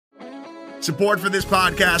Support for this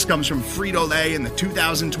podcast comes from Frito-Lay and the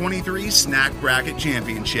 2023 Snack Bracket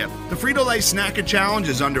Championship. The Frito-Lay Snack Challenge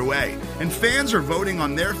is underway, and fans are voting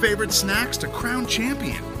on their favorite snacks to crown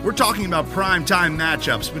champion. We're talking about prime-time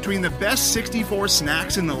matchups between the best 64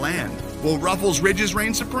 snacks in the land. Will Ruffles Ridges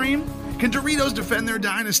reign supreme? Can Doritos defend their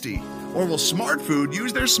dynasty? Or will Smart Food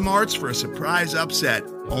use their smarts for a surprise upset?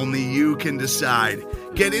 Only you can decide.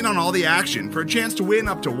 Get in on all the action for a chance to win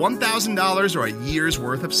up to $1,000 or a year's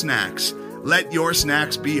worth of snacks. Let your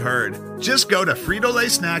snacks be heard. Just go to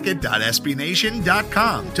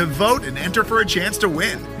fritolaysnacket.sbnation.com to vote and enter for a chance to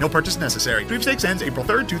win. No purchase necessary. Sweepstakes ends April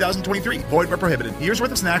 3rd, 2023. Void where prohibited. Year's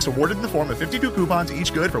worth of snacks awarded in the form of 52 coupons,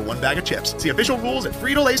 each good for one bag of chips. See official rules at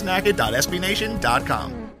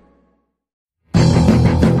fritolaysnacket.sbnation.com.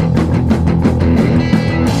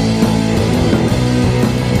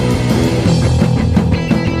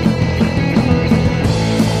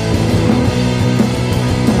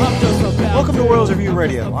 Welcome to Royals Review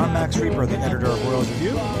Radio. I'm Max Reaper, the editor of Royals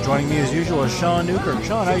Review. Joining me as usual is Sean Newkirk.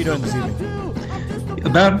 Sean, how are you doing this evening?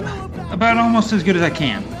 About almost as good as I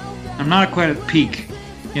can. I'm not quite at peak.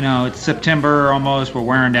 You know, it's September almost. We're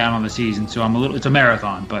wearing down on the season, so it's a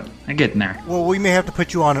marathon, but I'm getting there. Well, we may have to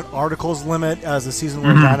put you on an articles limit as the season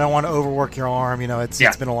wears on. I don't want to overwork your arm. You know,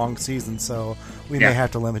 it's been a long season, so we may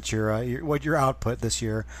have to limit your output this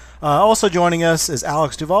year. Also joining us is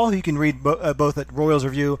Alex Duvall, who you can read both at Royals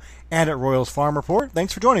Review and at Royals Farm Report.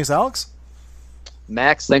 Thanks for joining us, Alex.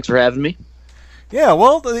 Max, thanks for having me. Yeah,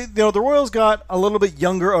 well, the Royals got a little bit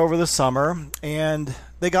younger over the summer, and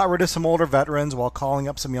they got rid of some older veterans while calling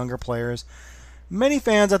up some younger players. Many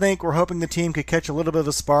fans, I think, were hoping the team could catch a little bit of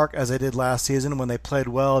a spark as they did last season when they played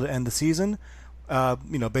well to end the season,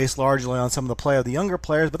 based largely on some of the play of the younger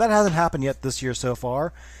players, but that hasn't happened yet this year so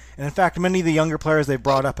far. And in fact, many of the younger players they've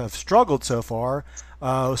brought up have struggled so far,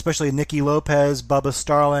 especially Nicky Lopez, Bubba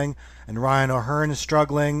Starling, and Ryan O'Hearn is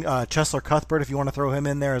struggling. Cheslor Cuthbert, if you want to throw him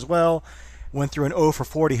in there as well, went through an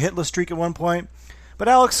 0-for-40 hitless streak at one point. But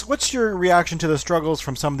Alex, what's your reaction to the struggles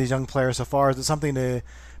from some of these young players so far? Is it something to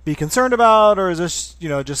be concerned about, or is this,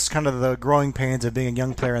 just kind of the growing pains of being a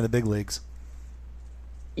young player in the big leagues?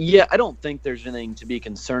 Yeah, I don't think there's anything to be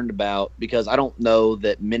concerned about because I don't know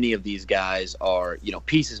that many of these guys are,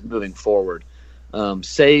 pieces moving forward.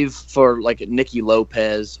 Save for like Nicky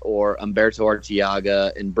Lopez or Humberto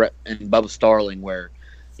Arteaga and Bubba Starling, where,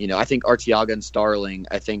 I think Arteaga and Starling,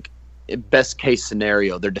 best case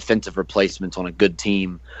scenario, they're defensive replacements on a good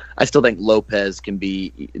team. I still think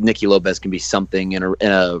Nicky Lopez can be something in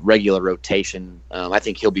a regular rotation. I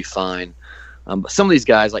think he'll be fine. But some of these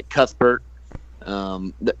guys like Cuthbert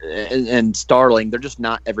and Starling, they're just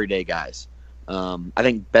not everyday guys. I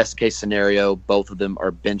think best case scenario, both of them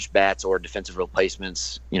are bench bats or defensive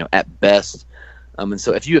replacements, at best. And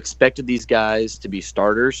so if you expected these guys to be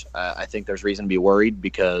starters, I think there's reason to be worried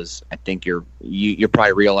because I think you're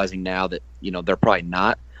probably realizing now that, they're probably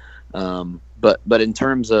not. But in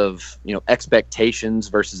terms of, expectations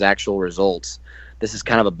versus actual results, this is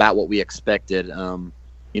kind of about what we expected.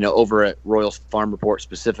 Over at Royals Farm Report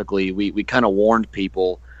specifically, we kind of warned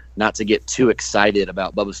people not to get too excited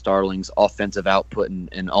about Bubba Starling's offensive output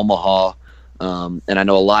in Omaha. And I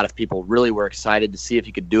know a lot of people really were excited to see if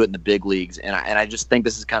he could do it in the big leagues. And I just think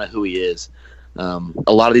this is kind of who he is. A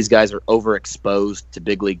lot of these guys are overexposed to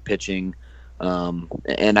big league pitching.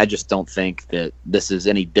 And I just don't think that this is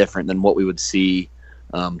any different than what we would see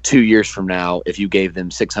 2 years from now if you gave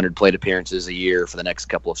them 600 plate appearances a year for the next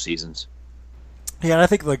couple of seasons. Yeah, and I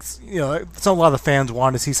think a lot of the fans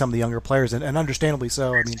want to see some of the younger players, and understandably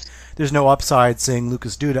so. I mean, there's no upside seeing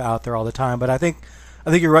Lucas Duda out there all the time, but I think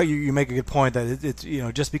you're right. You make a good point that it's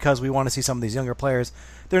just because we want to see some of these younger players,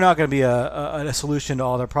 they're not going to be a solution to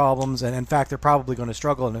all their problems, and in fact, they're probably going to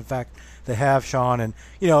struggle. And in fact, they have, Sean. And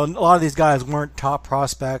a lot of these guys weren't top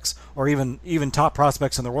prospects or even top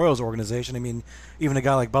prospects in the Royals organization. I mean, even a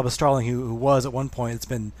guy like Bubba Starling, who was at one point, it's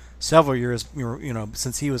been several years,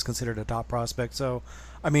 since he was considered a top prospect. So,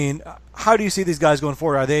 I mean, how do you see these guys going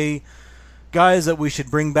forward? Are they guys that we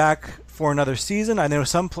should bring back for another season? I know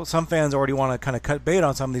some fans already want to kind of cut bait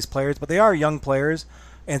on some of these players, but they are young players,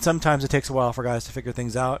 and sometimes it takes a while for guys to figure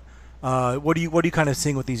things out. What are you kind of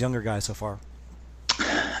seeing with these younger guys so far?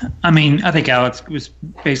 I mean, I think Alex was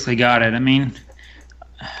basically got it. I mean,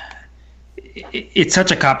 it's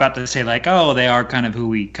such a cop-out to say, like, oh, they are kind of who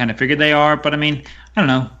we kind of figured they are. But, I mean, I don't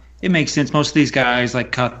know. It makes sense. Most of these guys,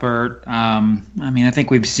 like Cuthbert, I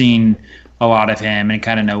think we've seen a lot of him and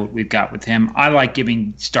kind of know what we've got with him. I like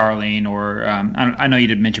giving Starling or I know you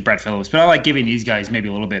didn't mention Brett Phillips, but I like giving these guys maybe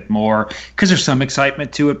a little bit more because there's some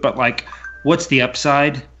excitement to it. But, like, what's the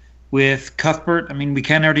upside with Cuthbert? I mean, we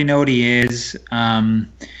kind of already know what he is.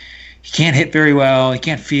 he can't hit very well. He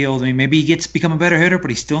can't field. I mean, maybe he become a better hitter, but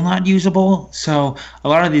he's still not usable. So a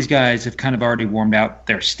lot of these guys have kind of already warmed out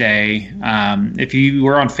their stay. If you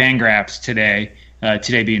were on Fangraphs today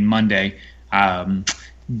being Monday, Dan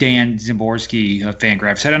Zimborski of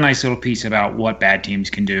Fangraphs had a nice little piece about what bad teams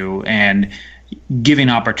can do and giving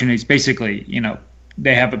opportunities. Basically,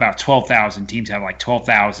 they have about 12,000 teams have like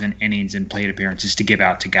 12,000 innings and plate appearances to give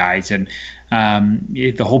out to guys. And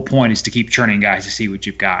the whole point is to keep churning guys to see what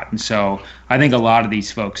you've got. And so I think a lot of these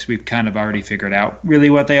folks, we've kind of already figured out really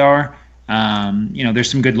what they are. There's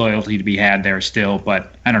some good loyalty to be had there still,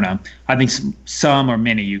 but I don't know. I think some or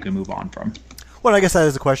many you can move on from. Well, I guess that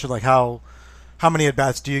is a question, like how many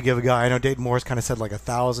at-bats do you give a guy? I know Dayton Moore's kind of said like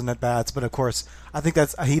 1,000 at-bats, but of course, I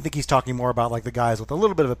think he's talking more about like the guys with a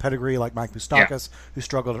little bit of a pedigree, like Mike Moustakas, who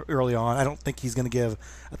struggled early on. I don't think he's going to give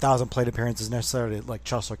 1,000 plate appearances necessarily like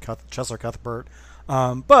Chesler Cuthbert.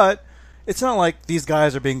 But it's not like these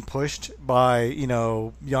guys are being pushed by,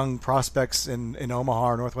 young prospects in Omaha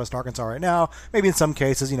or Northwest Arkansas right now. Maybe in some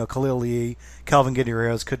cases, Khalil Lee, Kelvin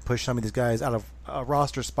Gutierrez could push some of these guys out of a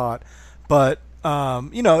roster spot. But,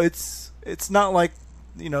 it's not like,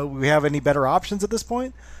 we have any better options at this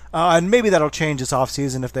point. And maybe that'll change this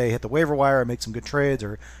offseason if they hit the waiver wire and make some good trades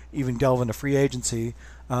or even delve into free agency.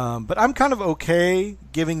 But I'm kind of okay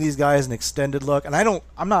giving these guys an extended look. And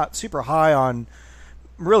I'm not super high on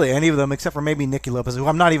really any of them except for maybe Nicky Lopez, who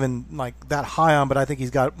I'm not even like that high on, but I think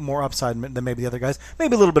he's got more upside than maybe the other guys.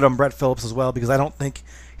 Maybe a little bit on Brett Phillips as well, because I don't think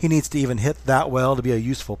he needs to even hit that well to be a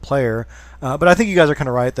useful player. But I think you guys are kind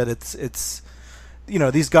of right that it's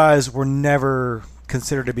these guys were never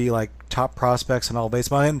considered to be like top prospects in all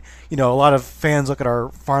baseball. And, a lot of fans look at our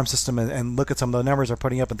farm system and look at some of the numbers they're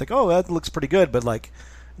putting up and think, oh, that looks pretty good. But like,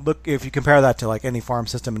 look, if you compare that to like any farm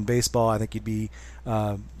system in baseball, I think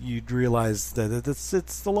you'd realize that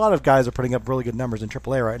it's a lot of guys are putting up really good numbers in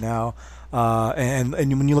AAA right now. And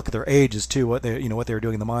when you look at their ages too, what they were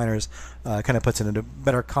doing in the minors, kind of puts it into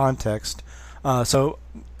better context. So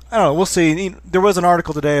I don't know. We'll see. There was an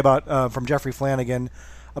article today about from Jeffrey Flanagan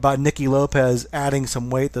about Nicky Lopez adding some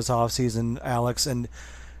weight this offseason, Alex. And,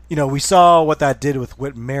 we saw what that did with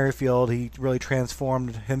Whit Merrifield. He really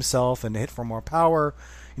transformed himself and hit for more power.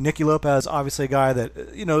 Nicky Lopez, obviously a guy that,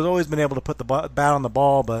 has always been able to put the bat on the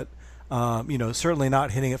ball, but, certainly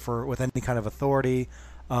not hitting it with any kind of authority.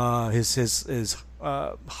 His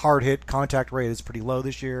hard hit contact rate is pretty low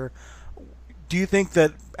this year. Do you think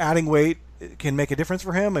that adding weight can make a difference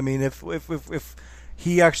for him? I mean, if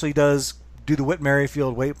he actually does do the Whit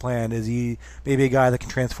Merrifield weight plan, is he maybe a guy that can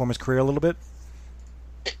transform his career a little bit?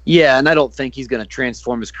 Yeah, and I don't think he's going to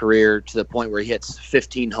transform his career to the point where he hits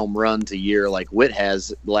 15 home runs a year like Whit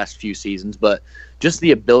has the last few seasons, but just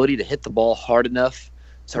the ability to hit the ball hard enough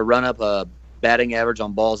to run up a batting average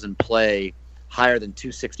on balls in play higher than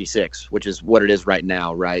 266, which is what it is right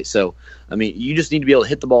now, right? So, I mean, you just need to be able to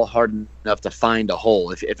hit the ball hard enough to find a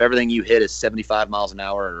hole. If everything you hit is 75 miles an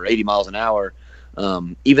hour or 80 miles an hour,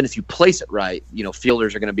 even if you place it right,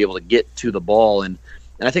 fielders are going to be able to get to the ball. And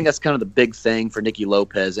I think that's kind of the big thing for Nicky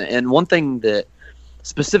Lopez. And one thing that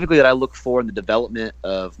specifically that I look for in the development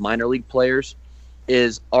of minor league players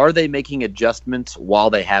is, are they making adjustments while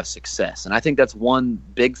they have success? And I think that's one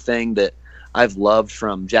big thing that I've loved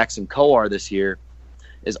from Jackson Kowar this year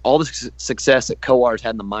is all the success that Kowar's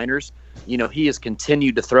had in the minors. He has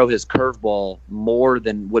continued to throw his curveball more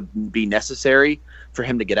than would be necessary for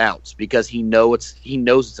him to get outs because he knows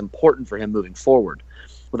it's important for him moving forward.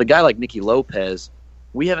 With a guy like Nicky Lopez,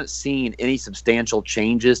 we haven't seen any substantial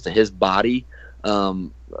changes to his body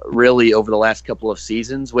really over the last couple of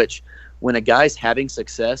seasons, which when a guy's having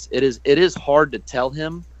success, it is hard to tell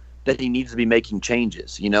him that he needs to be making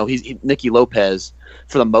changes. Nicky Lopez,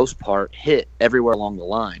 for the most part, hit everywhere along the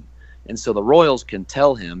line. And so the Royals can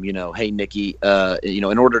tell him, hey, Nicky, in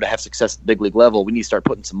order to have success at the big league level, we need to start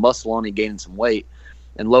putting some muscle on you, gaining some weight.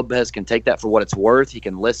 And Lopez can take that for what it's worth. He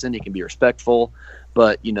can listen. He can be respectful.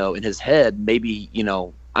 But, in his head, maybe,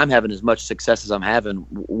 I'm having as much success as I'm having.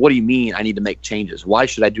 What do you mean I need to make changes? Why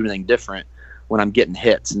should I do anything different when I'm getting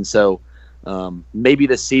hits? And so maybe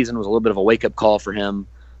this season was a little bit of a wake-up call for him.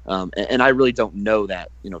 And I really don't know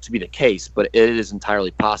that, to be the case, but it is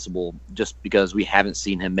entirely possible just because we haven't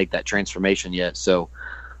seen him make that transformation yet. So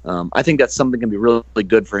I think that's something that can be really, really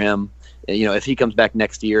good for him. If he comes back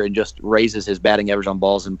next year and just raises his batting average on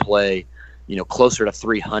balls in play, closer to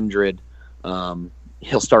 300,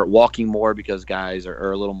 he'll start walking more because guys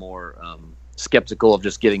are a little more skeptical of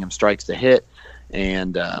just giving him strikes to hit.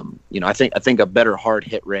 And, I think a better hard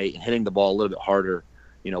hit rate and hitting the ball a little bit harder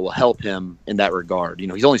will help him in that regard.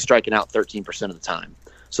 He's only striking out 13% of the time.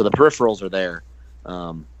 So the peripherals are there.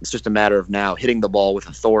 It's just a matter of now hitting the ball with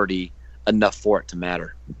authority enough for it to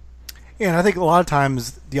matter. Yeah, and I think a lot of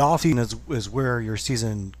times the offseason is where your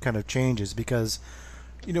season kind of changes because,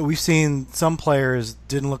 we've seen some players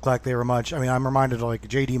didn't look like they were much. I mean, I'm reminded of like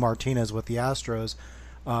J.D. Martinez with the Astros.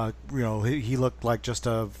 He looked like just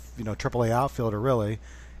a, AAA outfielder really.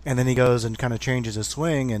 And then he goes and kind of changes his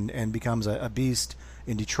swing and becomes a beast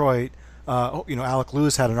in Detroit. Alec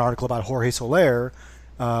Lewis had an article about Jorge Soler.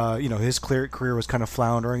 His career was kind of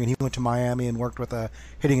floundering, and he went to Miami and worked with a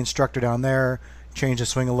hitting instructor down there, changed his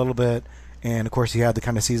swing a little bit, and of course he had the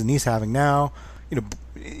kind of season he's having now.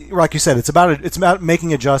 Like you said, it's about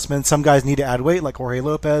making adjustments. Some guys need to add weight, like Jorge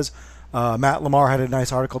Lopez. Matt Lamar had a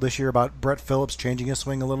nice article this year about Brett Phillips changing his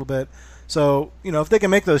swing a little bit. So, if they can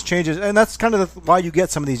make those changes, and that's kind of why you get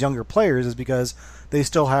some of these younger players is because they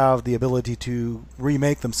still have the ability to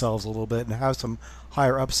remake themselves a little bit and have some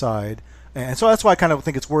higher upside. And so that's why I kind of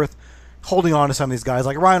think it's worth holding on to some of these guys.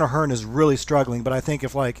 Like Ryan O'Hearn is really struggling, but I think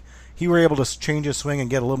if he were able to change his swing and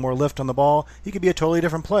get a little more lift on the ball, he could be a totally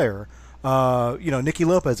different player. Nicky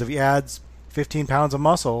Lopez, if he adds 15 pounds of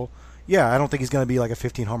muscle, I don't think he's going to be like a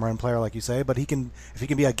 15 home run player like you say, but if he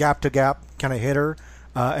can be a gap-to-gap kind of hitter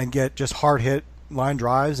and get just hard hit line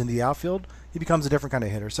drives into the outfield, he becomes a different kind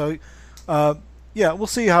of hitter. So, we'll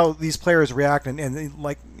see how these players react, and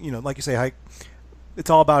like you say, it's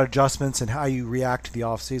all about adjustments and how you react to the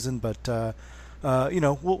off season. But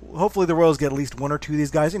hopefully the Royals get at least one or two of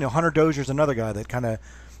these guys. Hunter Dozier's another guy that kind of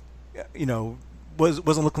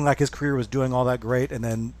wasn't looking like his career was doing all that great, and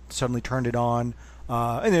then suddenly turned it on.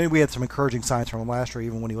 And then we had some encouraging signs from him last year,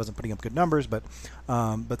 even when he wasn't putting up good numbers. But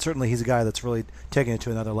certainly he's a guy that's really taking it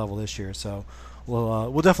to another level this year. So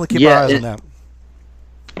we'll definitely keep our eyes on that.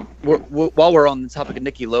 While we're on the topic of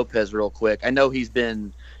Nicky Lopez, real quick, I know he's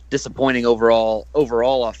been disappointing overall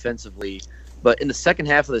offensively, but in the second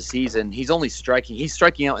half of the season, he's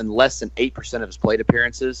striking out in less than 8% of his plate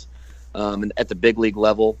appearances at the big league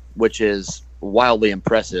level, which is wildly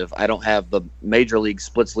impressive. I don't have the major league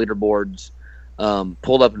splits leaderboards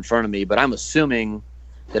pulled up in front of me, but I'm assuming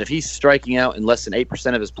that if he's striking out in less than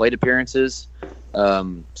 8% of his plate appearances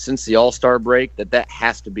since the All-Star break, that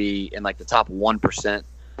has to be in like the top 1%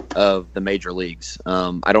 of the major leagues.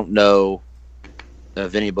 I don't know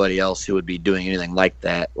of anybody else who would be doing anything like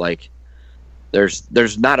that. Like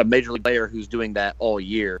there's not a major league player who's doing that all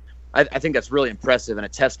year. I think that's really impressive and a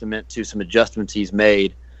testament to some adjustments he's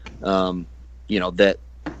made. That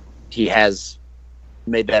he has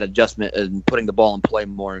made that adjustment and putting the ball in play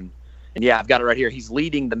more. And I've got it right here. He's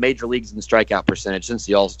leading the major leagues in strikeout percentage since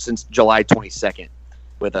July 22nd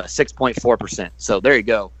with a 6.4%. So there you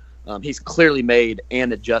go. He's clearly made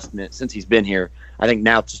an adjustment since he's been here. I think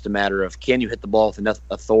now it's just a matter of, can you hit the ball with enough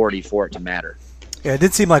authority for it to matter? Yeah, it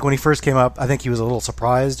did seem like when he first came up, I think he was a little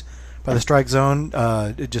surprised by the strike zone.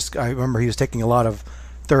 I remember he was taking a lot of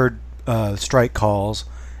third strike calls.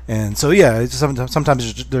 And so,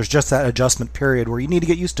 sometimes there's just that adjustment period where you need to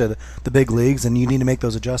get used to the big leagues and you need to make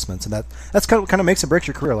those adjustments. And that's kind of makes and breaks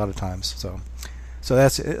your career a lot of times. So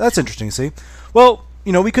that's interesting to see. Well,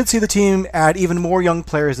 we could see the team add even more young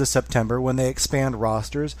players this September when they expand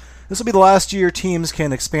rosters. This will be the last year teams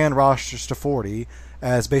can expand rosters to 40,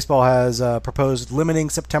 as baseball has proposed limiting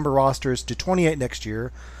September rosters to 28 next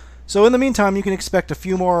year. So in the meantime, you can expect a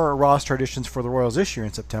few more roster additions for the Royals this year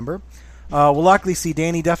in September. We'll likely see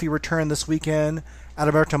Danny Duffy return this weekend.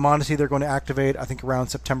 Adalberto Mondesi they're going to activate, I think, around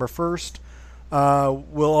September 1st.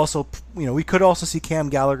 We'll also, we could also see Cam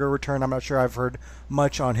Gallagher return. I'm not sure I've heard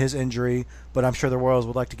much on his injury, but I'm sure the Royals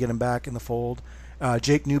would like to get him back in the fold.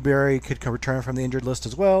 Jake Newberry could return from the injured list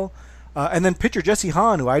as well. And then pitcher Jesse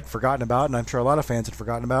Hahn, who I'd forgotten about, and I'm sure a lot of fans had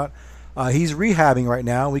forgotten about. He's rehabbing right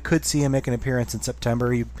now. We could see him make an appearance in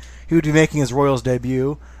September. He would be making his Royals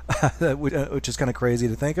debut, which is kind of crazy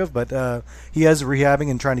to think of, but he is rehabbing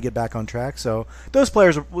and trying to get back on track. So those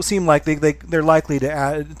players will seem like they're likely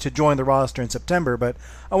to join the roster in September. But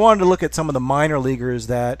I wanted to look at some of the minor leaguers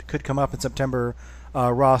that could come up in September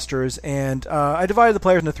rosters, and I divided the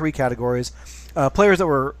players into three categories: players that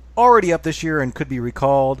were already up this year and could be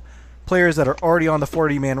recalled, players that are already on the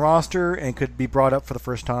 40-man roster and could be brought up for the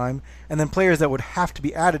first time, and then players that would have to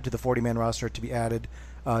be added to the 40-man roster to be added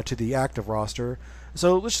to the active roster.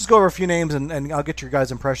 So let's just go over a few names, and I'll get your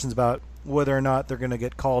guys' impressions about whether or not they're going to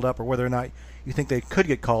get called up or whether or not you think they could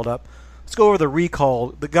get called up. Let's go over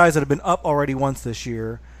the guys that have been up already once this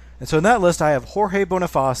year. And so in that list, I have Jorge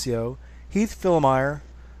Bonifacio, Heath Fillmyer,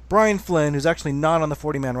 Brian Flynn, who's actually not on the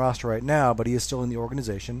 40-man roster right now, but he is still in the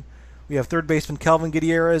organization. We have third baseman Kelvin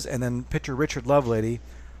Gutierrez, and then pitcher Richard Lovelady.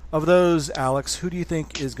 Of those, Alex, who do you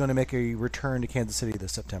think is going to make a return to Kansas City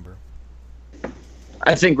this September?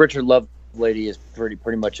 I think Richard Lady is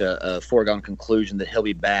pretty much a foregone conclusion that he'll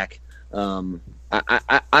be back.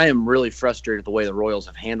 I am really frustrated with the way the Royals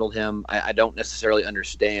have handled him. I don't necessarily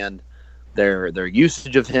understand their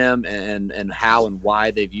usage of him and how and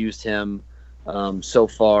why they've used him so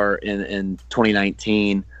far in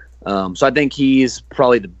 2019. So I think he's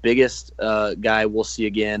probably the biggest guy we'll see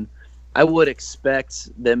again. I would expect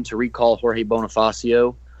them to recall Jorge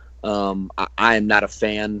Bonifacio. I am not a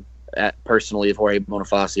fan personally of Jorge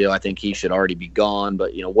Bonifacio. I think he should already be gone,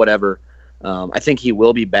 but whatever. I think he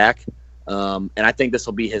will be back. And I think this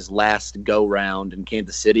will be his last go round in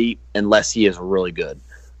Kansas City unless he is really good.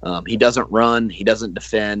 He doesn't run, he doesn't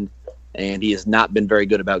defend, and he has not been very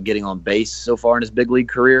good about getting on base so far in his big league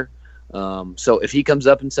career. So if he comes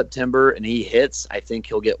up in September and he hits, I think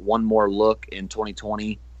he'll get one more look in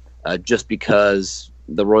 2020 just because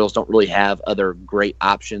the Royals don't really have other great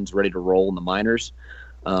options ready to roll in the minors.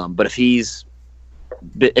 But if he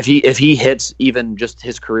hits even just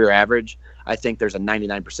his career average, I think there's a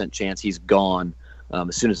 99% chance he's gone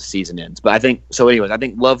as soon as the season ends. But I think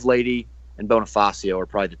Lovelady and Bonifacio are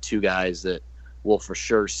probably the two guys that we'll for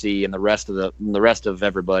sure see, and the rest of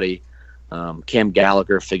everybody. Cam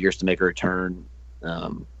Gallagher figures to make a return.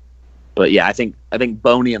 But yeah, I think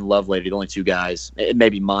Boney and Lovelady, the only two guys, it may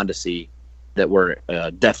be Mondesi, that we're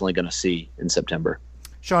definitely going to see in September.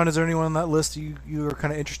 Sean, is there anyone on that list you are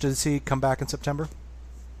kind of interested to see come back in September?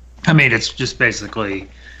 I mean, it's just basically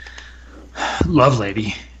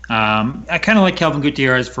Lovelady. I kind of like Kelvin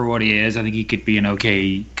Gutierrez for what he is. I think he could be an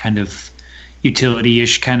okay kind of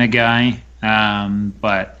utility-ish kind of guy.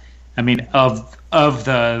 But I mean, of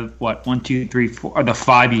the 1, 2, 3, 4, or the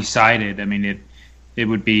 5 you cited, I mean it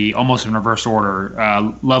would be almost in reverse order.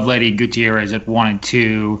 Lovelady, Gutierrez at 1 and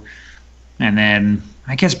 2, and then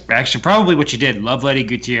I guess actually probably what you did: Lovelady,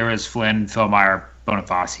 Gutierrez, Flynn, Philmeyer,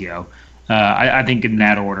 Bonifacio. I think in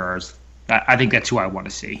that order, I think that's who I want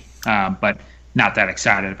to see. But not that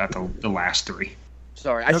excited about the last 3.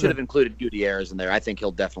 Sorry, I should have included Gutierrez in there. I think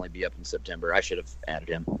he'll definitely be up in September. I should have added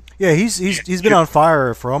him. Yeah, he's been on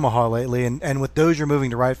fire for Omaha lately, and with Dozier moving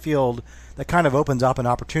to right field, that kind of opens up an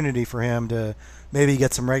opportunity for him to maybe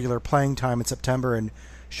get some regular playing time in September and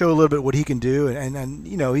show a little bit what he can do. And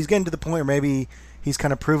he's getting to the point where maybe he's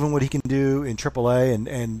kind of proven what he can do in AAA,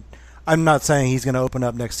 and I'm not saying he's going to open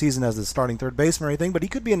up next season as the starting third baseman or anything, but he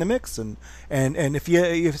could be in the mix, and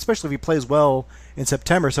especially if he plays well in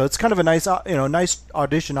September. So it's kind of a nice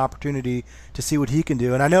audition opportunity to see what he can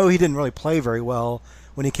do. And I know he didn't really play very well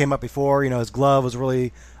when he came up before. His glove was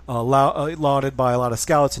really lauded by a lot of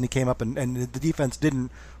scouts, and he came up and the defense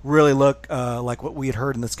didn't really look like what we had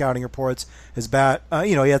heard in the scouting reports. His bat,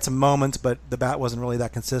 he had some moments, but the bat wasn't really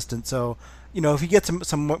that consistent. So if he gets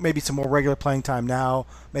some more regular playing time now,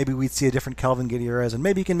 maybe we'd see a different Kelvin Gutierrez, and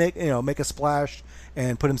maybe he can make a splash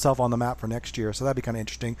and put himself on the map for next year. So that'd be kind of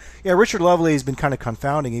interesting. Yeah, Richard Lovely has been kind of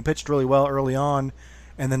confounding. He pitched really well early on,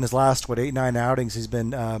 and then his last 8-9 outings, he's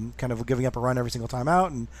been kind of giving up a run every single time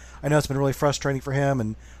out, and I know it's been really frustrating for him.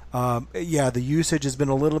 And the usage has been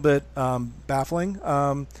a little bit baffling,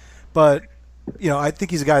 but I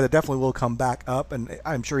think he's a guy that definitely will come back up, and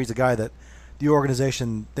I'm sure he's a guy that the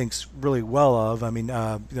organization thinks really well of. I mean,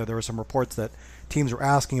 there were some reports that teams were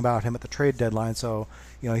asking about him at the trade deadline. So,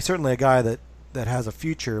 he's certainly a guy that has a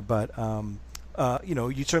future. But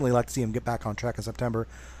you'd certainly like to see him get back on track in September.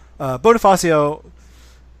 Bonifacio,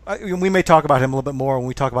 we may talk about him a little bit more when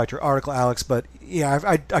we talk about your article, Alex. But yeah,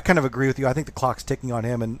 I kind of agree with you. I think the clock's ticking on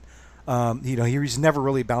him, and he's never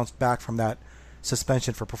really bounced back from that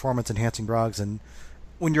suspension for performance-enhancing drugs. And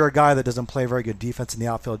when you're a guy that doesn't play very good defense in the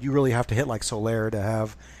outfield, you really have to hit like Soler to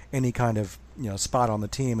have any kind of spot on the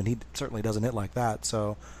team, and he certainly doesn't hit like that.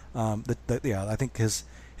 So, I think his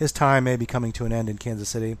time may be coming to an end in Kansas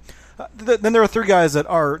City. Then there are 3 guys that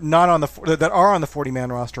are not on the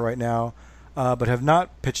 40-man roster right now, but have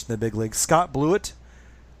not pitched in the big leagues. Scott Blewett,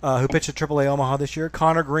 who pitched at AAA Omaha this year,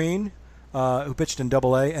 Connor Green, who pitched in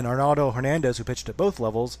AA, and Arnaldo Hernandez, who pitched at both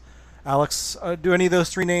levels. Alex, do any of those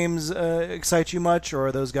 3 names excite you much, or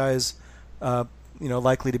are those guys,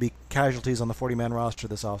 likely to be casualties on the 40-man roster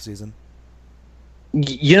this offseason?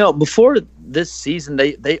 Before this season,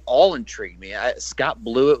 they all intrigued me. Scott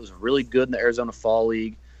Blewett was really good in the Arizona Fall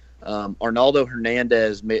League. Arnaldo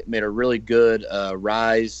Hernandez made a really good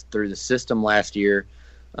rise through the system last year,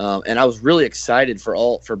 and I was really excited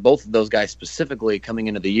for both of those guys specifically coming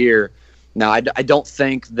into the year. Now, I don't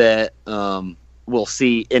think that we'll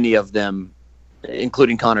see any of them,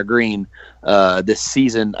 including Connor Green, this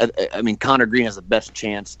season. I mean, Connor Green has the best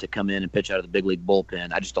chance to come in and pitch out of the big league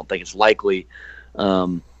bullpen. I just don't think it's likely.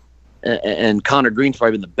 And Connor Green's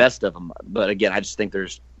probably been the best of them. But again, I just think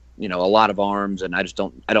there's a lot of arms, and I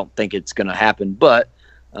don't think it's going to happen. But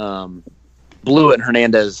Blewett and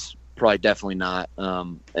Hernandez probably definitely not.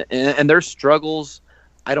 And their struggles,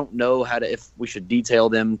 I don't know if we should detail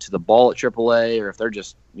them to the ball at AAA or if they're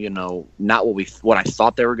just not what I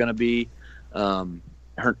thought they were going to be.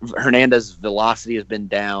 Hernandez's velocity has been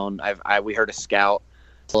down. We heard a scout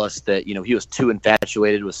tell us that he was too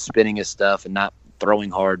infatuated with spinning his stuff and not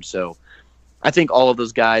throwing hard. So I think all of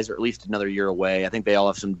those guys are at least another year away. I think they all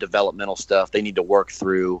have some developmental stuff they need to work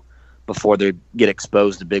through before they get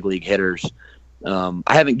exposed to big league hitters. I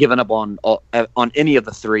haven't given up on any of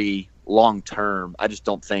the three long term. I just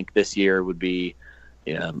don't think this year would be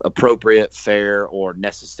appropriate, fair, or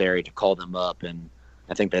necessary to call them up, and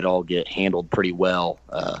I think they'd all get handled pretty well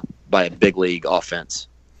by a big league offense.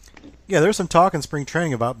 Yeah, there's some talk in spring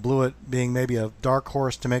training about Blewett being maybe a dark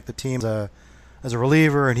horse to make the team as a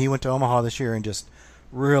reliever, and he went to Omaha this year and just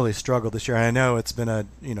really struggled this year. And I know it's been a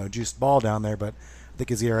juiced ball down there, but I think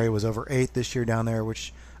his ERA was over 8 this year down there,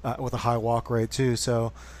 which with a high walk rate too.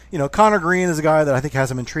 So, Connor Green is a guy that I think has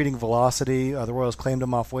some intriguing velocity. The Royals claimed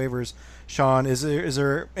him off waivers. Sean, is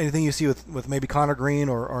there anything you see with maybe Connor Green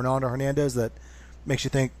or Hernando Hernandez that makes you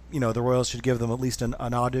think the Royals should give them at least an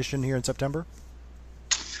audition here in September?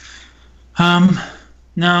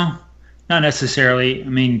 No, not necessarily. I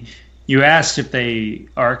mean, you asked if they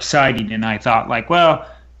are exciting, and I thought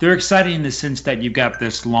they're exciting in the sense that you've got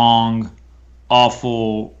this long,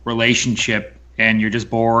 awful relationship and you're just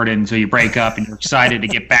bored, and so you break up and you're excited to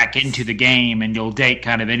get back into the game, and you'll date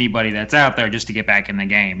kind of anybody that's out there just to get back in the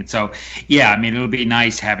game. And so, yeah, I mean, it would be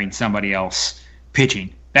nice having somebody else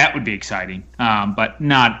pitching. That would be exciting, but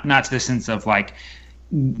not to the sense of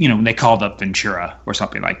when they called up Ventura or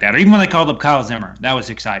something like that, or even when they called up Kyle Zimmer. That was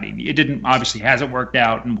exciting. It hasn't worked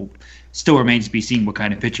out, and still remains to be seen what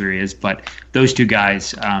kind of pitcher he is. But those two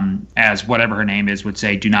guys, as whatever her name is, would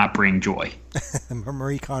say, do not bring joy.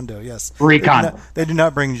 Marie Kondo, yes. Marie Kondo. They do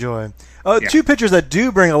not bring joy. Two pitchers that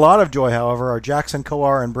do bring a lot of joy, however, are Jackson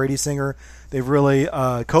Kowar and Brady Singer. They've really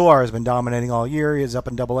Kowar has been dominating all year. He's up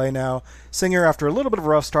in Double-A now. Singer, after a little bit of a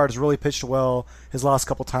rough start, has really pitched well his last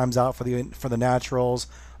couple times out for the Naturals.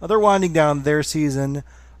 They're winding down their season.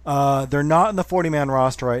 They're not in the 40-man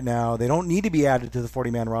roster right now. They don't need to be added to the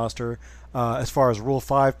 40-man roster as far as Rule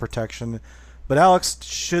 5 protection. But Alex,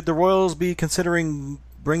 should the Royals be considering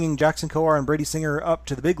bringing Jackson Kowar and Brady Singer up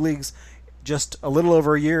to the big leagues just a little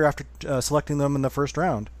over a year after selecting them in the first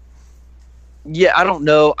round? Yeah, I don't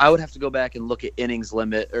know. I would have to go back and look at innings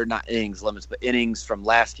limit, or not innings limits, but innings from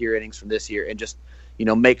last year, innings from this year, and just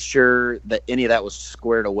make sure that any of that was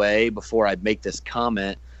squared away before I make this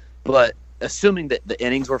comment. But assuming that the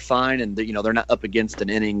innings were fine and that they're not up against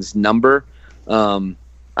an innings number,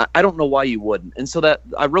 I don't know why you wouldn't. And so that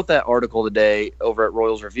I wrote that article today over at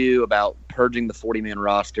Royals Review about purging the 40-man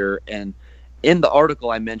roster, and in the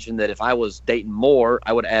article I mentioned that if I was Dayton Moore,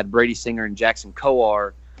 I would add Brady Singer and Jackson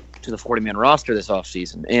Kowar to the 40-man roster this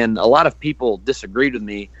offseason. And a lot of people disagreed with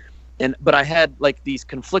me, but I had these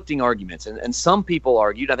conflicting arguments, and some people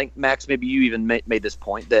argued, I think Max, maybe you even made this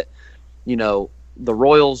point, that the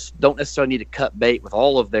Royals don't necessarily need to cut bait with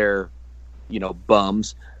all of their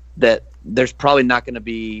bums, that there's probably not going to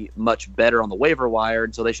be much better on the waiver wire,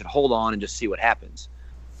 and so they should hold on and just see what happens.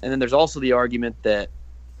 And then there's also the argument that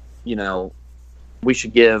we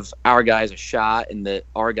should give our guys a shot, and that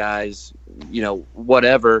our guys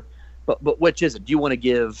whatever. But which is it? Do you want to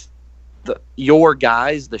give your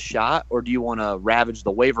guys the shot, or do you want to ravage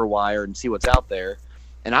the waiver wire and see what's out there?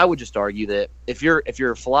 And I would just argue that if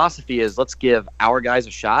your philosophy is let's give our guys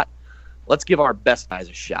a shot, let's give our best guys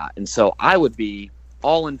a shot. And so I would be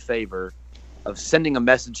all in favor of sending a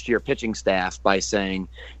message to your pitching staff by saying,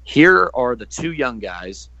 here are the two young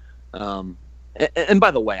guys. And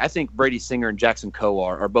by the way, I think Brady Singer and Jackson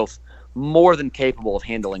Kowar are both more than capable of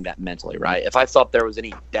handling that mentally, right? If I thought there was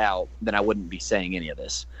any doubt, then I wouldn't be saying any of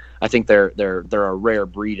this. I think they're a rare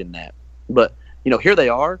breed in that. But here they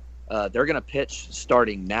are. They're going to pitch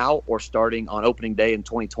starting now or starting on opening day in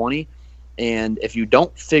 2020. And if you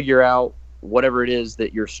don't figure out whatever it is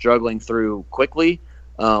that you're struggling through quickly,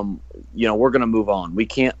 we're going to move on. We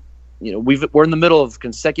can't. We're in the middle of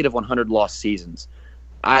consecutive 100 loss seasons.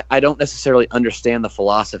 I don't necessarily understand the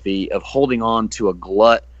philosophy of holding on to a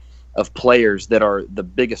glut of players that are the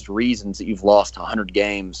biggest reasons that you've lost 100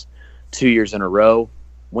 games 2 years in a row,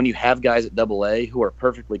 when you have guys at Double-A who are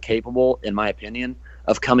perfectly capable, in my opinion,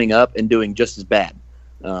 of coming up and doing just as bad.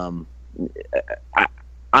 I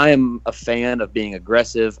am a fan of being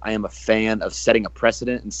aggressive. I am a fan of setting a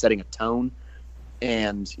precedent and setting a tone.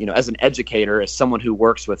 And, as an educator, as someone who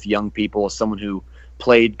works with young people, as someone who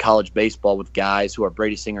played college baseball with guys who are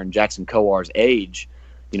Brady Singer and Jackson Kowar's age,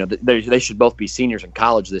 they should both be seniors in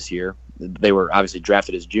college this year. They were obviously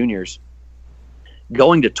drafted as juniors.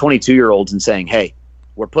 Going to 22-year-olds and saying, hey,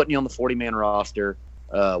 we're putting you on the 40-man roster.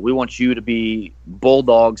 We want you to be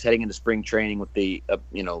Bulldogs heading into spring training with the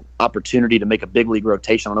opportunity to make a big league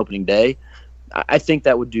rotation on opening day. I think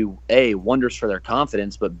that would do, A, wonders for their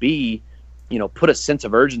confidence, but B, put a sense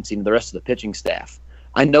of urgency into the rest of the pitching staff.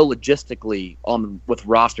 I know logistically with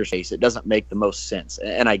roster space, it doesn't make the most sense,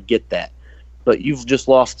 and I get that. But you've just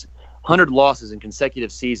lost 100 losses in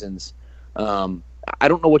consecutive seasons. I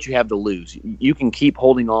don't know what you have to lose. You can keep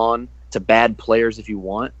holding on to bad players if you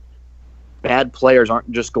want. Bad players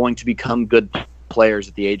aren't just going to become good players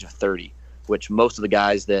at the age of 30, which most of the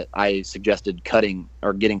guys that I suggested cutting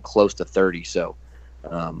are getting close to 30. So,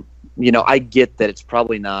 I get that it's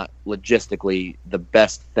probably not logistically the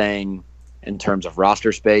best thing in terms of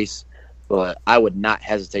roster space, but I would not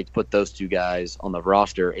hesitate to put those two guys on the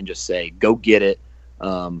roster and just say, go get it,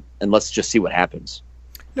 and let's just see what happens.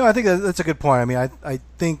 No, I think that's a good point. I mean, I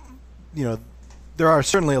think, there are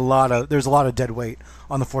certainly there's a lot of dead weight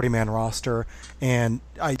on the 40-man roster, and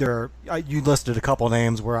you listed a couple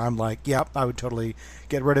names where I'm like, yep, I would totally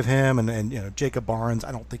get rid of him, and Jacob Barnes,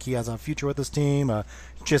 I don't think he has a future with this team.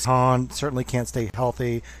 Chis Hahn certainly can't stay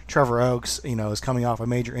healthy. Trevor Oakes, is coming off a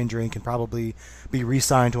major injury and can probably be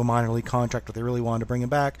re-signed to a minor league contract if they really wanted to bring him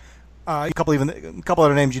back. A couple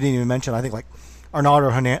other names you didn't even mention. I think like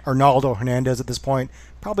Arnaldo Hernandez at this point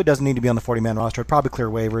probably doesn't need to be on the 40-man roster. It'd probably clear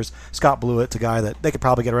waivers. Scott Blewett's a guy that they could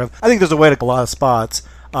probably get rid of. I think there's a way to a lot of spots.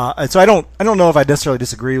 And so I don't know if I necessarily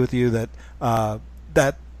disagree with you that I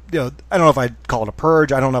don't know if I'd call it a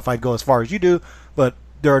purge. I don't know if I'd go as far as you do, but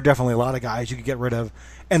there are definitely a lot of guys you could get rid of,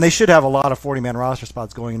 and they should have a lot of 40-man roster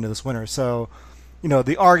spots going into this winter. So,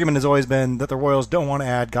 the argument has always been that the Royals don't want to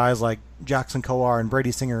add guys like Jackson Kowar and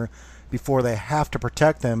Brady Singer before they have to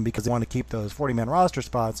protect them because they want to keep those 40-man roster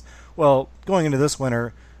spots. Well, going into this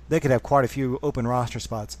winter, they could have quite a few open roster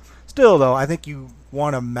spots. Still, though, I think you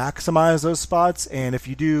want to maximize those spots, and if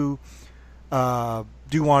you do want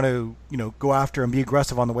to, go after and be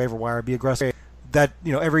aggressive on the waiver wire, be aggressive, that,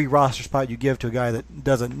 every roster spot you give to a guy that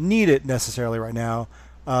doesn't need it necessarily right now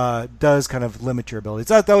does kind of limit your abilities.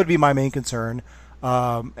 That would be my main concern.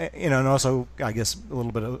 And also, I guess, a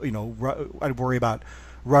little bit of, I'd worry about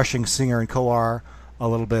rushing Singer and Kowar a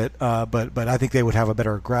little bit, but I think they would have a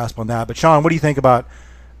better grasp on that. But Sean, what do you think about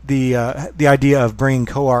the idea of bringing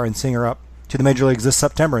Kowar and Singer up to the major leagues this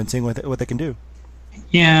September and seeing what they can do?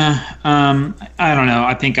 Yeah, I don't know.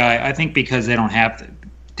 I think because they don't have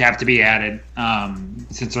to be added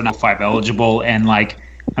since they're not 5 eligible, and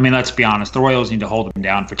let's be honest, the Royals need to hold them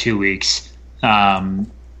down for 2 weeks.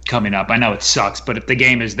 Coming up. I know it sucks, but if the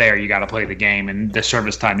game is there, you got to play the game, and the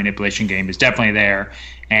service time manipulation game is definitely there.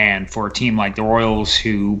 And for a team like the Royals,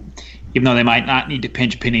 who, even though they might not need to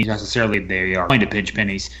pinch pennies necessarily, they are going to pinch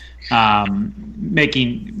pennies,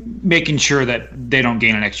 making sure that they don't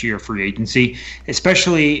gain an extra year of free agency.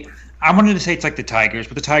 Especially, I wanted to say it's like the Tigers,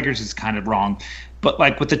 but the Tigers is kind of wrong. But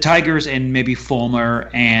like with the Tigers and maybe Fulmer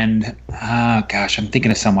and, I'm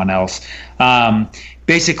thinking of someone else.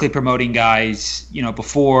 Basically promoting guys,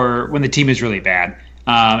 before when the team is really bad,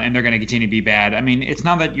 and they're going to continue to be bad. I mean, it's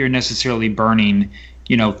not that you're necessarily burning,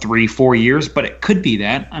 3-4 years, but it could be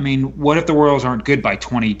that. I mean, what if the Royals aren't good by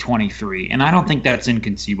 2023? And I don't think that's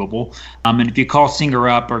inconceivable. And if you call Singer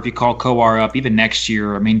up or if you call Kowar up, even next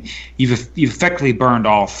year, I mean, you've effectively burned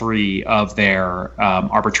all 3 of their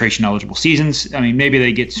arbitration eligible seasons. I mean, maybe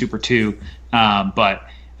they get Super 2, but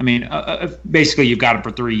I mean, basically, you've got it for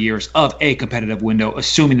 3 years of a competitive window,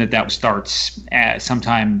 assuming that starts at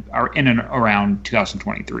sometime in and around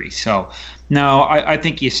 2023. So, no, I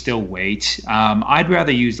think you still wait. I'd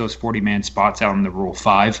rather use those 40-man spots out in the Rule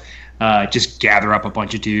 5. Just gather up a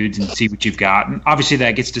bunch of dudes and see what you've got. And obviously,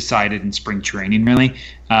 that gets decided in spring training, really.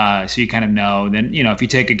 So you kind of know. Then, if you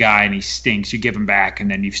take a guy and he stinks, you give him back, and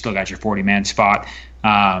then you've still got your 40-man spot.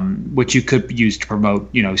 Which you could use to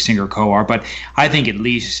promote, Singer Kowar. But I think at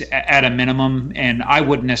least at a minimum, and I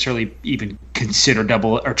wouldn't necessarily even consider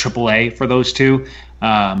double or triple A for those two.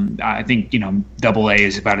 I think, double A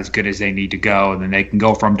is about as good as they need to go, and then they can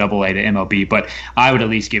go from double A to MLB. But I would at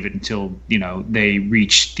least give it until, they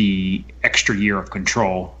reach the extra year of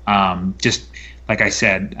control. Just like I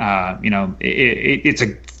said, it's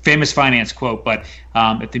a famous finance quote, but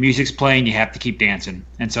if the music's playing, you have to keep dancing.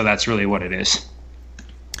 And so that's really what it is.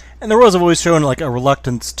 And the Royals have always shown a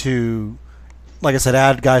reluctance to, like I said,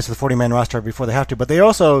 add guys to the 40-man roster before they have to. But they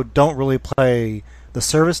also don't really play the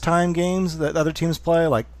service time games that other teams play.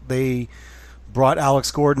 Like they brought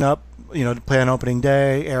Alex Gordon up, to play on opening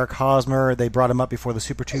day. Eric Hosmer, they brought him up before the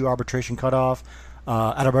Super 2 arbitration cutoff.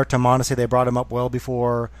 Adalberto Mondesi, they brought him up well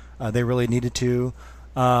before they really needed to.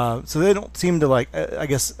 So they don't seem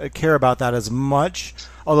to care about that as much.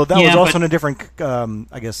 Although that was also in a different,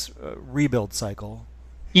 rebuild cycle.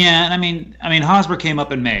 Yeah, and I mean, Hosmer came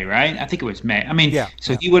up in May, right? I think it was May.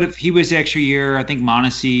 He was the extra year. I think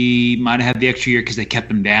Mondesi might have had the extra year because they kept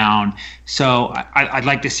him down. So I'd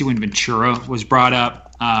like to see when Ventura was brought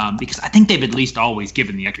up because I think they've at least always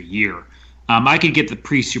given the extra year. I could get the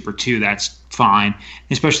pre-Super 2. That's fine,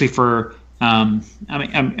 especially for.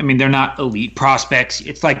 They're not elite prospects.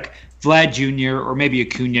 It's like Vlad Jr. or maybe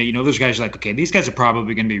Acuna. Those guys are like, okay, these guys are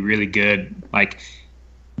probably going to be really good. Like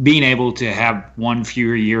being able to have one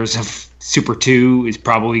fewer years of Super 2 is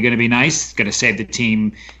probably going to be nice. It's going to save the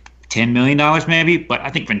team $10 million maybe. But I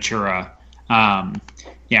think Ventura. I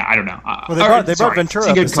don't know. They brought Ventura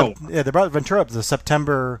up. They brought Ventura up to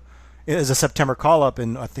September. As a September call-up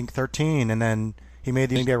in I think 13, and then he made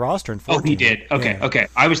the NBA roster in 14. Oh, he did. Okay.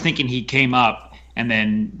 I was thinking he came up and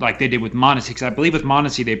then like they did with Mondesi, because I believe with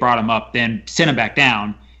Mondesi they brought him up, then sent him back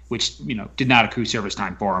down, which did not accrue service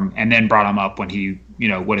time for him, and then brought him up when he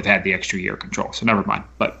would have had the extra year control. So never mind.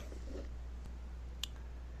 But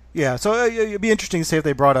yeah, so it'd be interesting to see if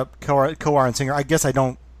they brought up Kowar and Singer. I guess I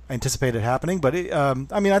don't anticipate it happening, but I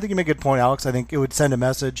think you make a good point, Alex. I think it would send a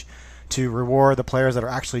message to reward the players that are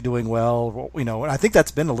actually doing well, and I think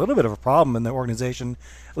that's been a little bit of a problem in the organization.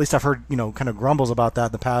 At least I've heard, kind of grumbles about that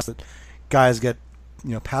in the past, that guys get,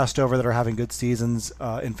 passed over that are having good seasons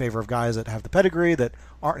in favor of guys that have the pedigree that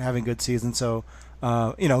aren't having good seasons. So,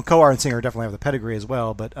 Kowar and Singer definitely have the pedigree as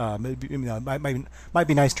well, but it might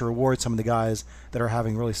be nice to reward some of the guys that are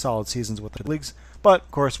having really solid seasons with the leagues. But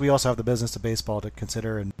of course, we also have the business of baseball to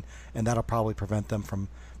consider, and that'll probably prevent them from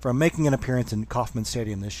making an appearance in Kauffman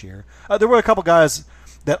Stadium this year. There were a couple guys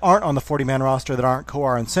that aren't on the 40-man roster that aren't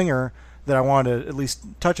Kowar and Singer that I wanted to at least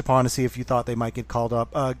touch upon to see if you thought they might get called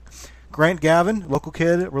up. Grant Gavin, local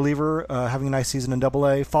kid, reliever, having a nice season in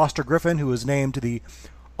Double-A. Foster Griffin, who was named to the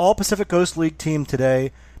All-Pacific Coast League team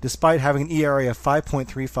today, despite having an ERA of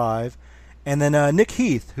 5.35. And then Nick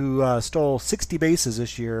Heath, who stole 60 bases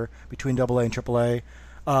this year between Double-A and Triple-A,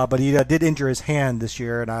 but he did injure his hand this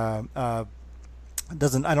year, and I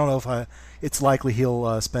don't know if it's likely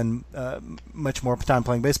he'll spend much more time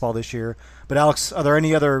playing baseball this year. But Alex, are there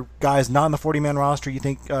any other guys not on the 40-man roster you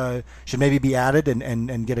think should maybe be added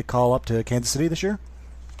and get a call up to Kansas City this year?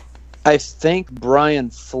 I think Brian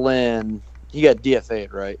Flynn, he got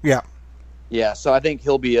DFA'd, right? Yeah. Yeah, so I think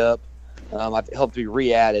he'll be up. He'll be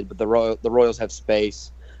re-added, but the Royals have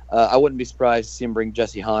space. I wouldn't be surprised to see him bring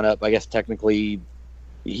Jesse Hahn up. I guess technically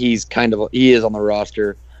he is on the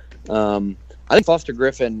roster. I think Foster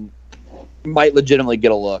Griffin might legitimately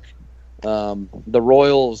get a look. The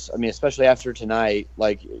Royals, especially after tonight,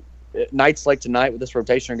 nights like tonight with this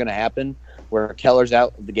rotation are going to happen where Keller's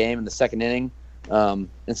out of the game in the second inning. And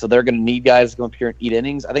so they're going to need guys to go up here and eat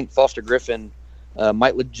innings. I think Foster Griffin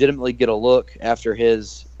might legitimately get a look after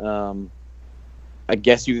his, I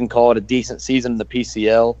guess you can call it a decent season in the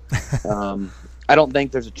PCL. I don't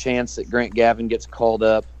think there's a chance that Grant Gavin gets called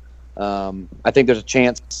up. I think there's a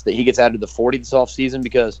chance that he gets added to the 40 this offseason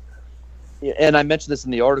because, and I mentioned this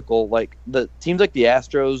in the article, like the teams like the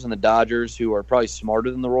Astros and the Dodgers, who are probably smarter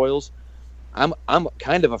than the Royals, I'm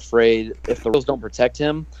kind of afraid if the Royals don't protect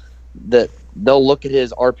him, that they'll look at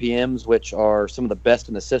his RPMs, which are some of the best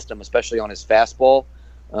in the system, especially on his fastball,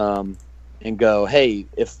 and go, hey,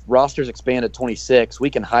 if rosters expand to 26, we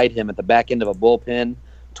can hide him at the back end of a bullpen,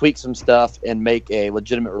 tweak some stuff, and make a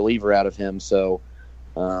legitimate reliever out of him. So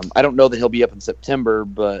I don't know that he'll be up in September,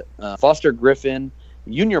 but Foster Griffin,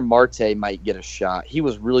 Junior Marte might get a shot. He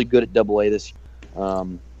was really good at Double-A this year.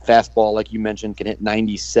 Fastball, like you mentioned, can hit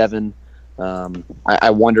 97. I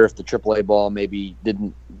wonder if the Triple-A ball maybe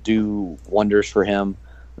didn't do wonders for him.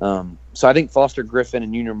 So I think Foster Griffin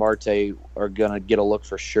and Junior Marte are going to get a look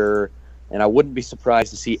for sure. And I wouldn't be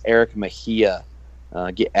surprised to see Eric Mejia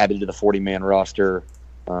get added to the 40-man roster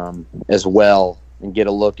as well and get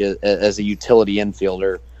a look as a utility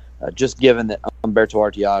infielder, just given that Humberto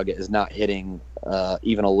Arteaga is not hitting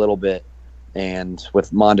even a little bit, and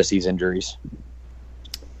with Mondesi's injuries.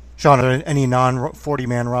 Sean, are there any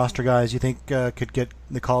non-40-man roster guys you think could get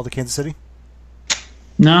the call to Kansas City?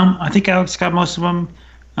 No, I think Alex got most of them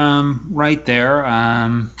right there.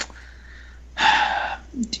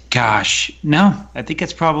 Gosh, no, I think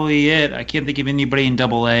that's probably it. I can't think of anybody in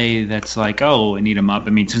Double-A that's like, oh, I need them up. I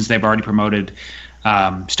mean, since they've already promoted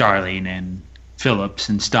Starling and Phillips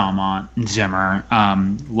and Stalmont and Zimmer,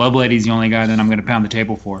 Lovelady's the only guy that I'm going to pound the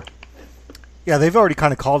table for. Yeah, they've already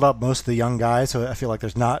kind of called up most of the young guys, so I feel like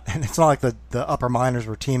there's not, and it's not like the upper minors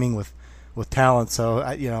were teeming with with talent.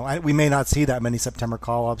 So we may not see that many September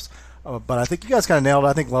call-ups, but I think you guys kind of nailed it.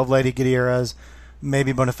 I think Lovelady, Gutierrez,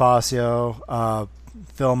 maybe Bonifacio,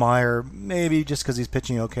 Phil Meyer, maybe just because he's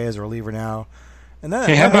pitching okay as a reliever now. And then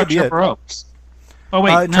how about may be Trevor Oaks? Oh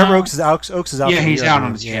wait, no. Trevor Oaks is out. Yeah, he's out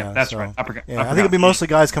on his camp. That's right. I think it'll be mostly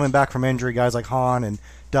guys coming back from injury, guys like Hahn and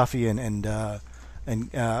Duffy and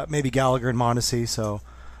maybe Gallagher and Mondesi. So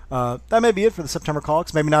that may be it for the September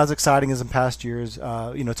call-ups. Maybe not as exciting as in past years.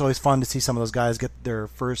 It's always fun to see some of those guys get their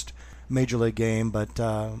first major league game, but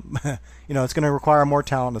it's going to require more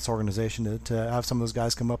talent in this organization to have some of those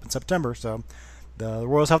guys come up in September. So the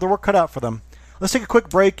Royals have their work cut out for them. Let's take a quick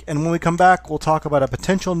break, and when we come back, we'll talk about a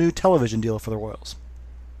potential new television deal for the Royals.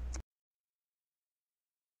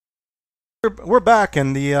 We're back,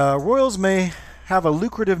 and the Royals may have a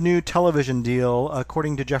lucrative new television deal,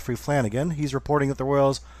 according to Jeffrey Flanagan. He's reporting that the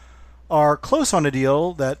Royals are close on a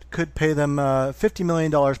deal that could pay them $50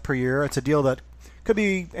 million per year. It's a deal that could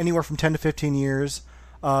be anywhere from 10 to 15 years.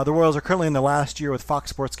 The Royals are currently in the last year with Fox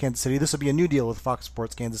Sports Kansas City. This would be a new deal with Fox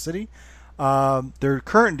Sports Kansas City. Their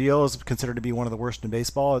current deal is considered to be one of the worst in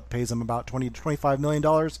baseball. It pays them about $20 to $25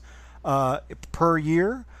 million per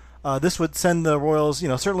year. This would send the Royals,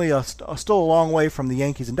 certainly still a long way from the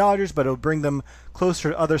Yankees and Dodgers, but it would bring them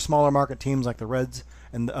closer to other smaller market teams like the Reds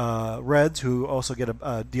and Reds, who also get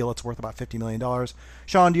a deal that's worth about $50 million.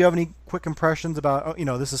 Sean, do you have any quick impressions about?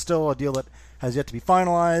 This is still a deal that has yet to be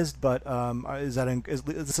finalized, but is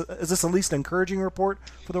this at least an encouraging report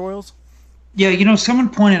for the Royals? Yeah, someone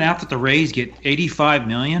pointed out that the Rays get $85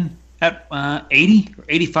 million at 80 or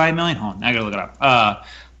 $85 million. Hold on, I gotta look it up.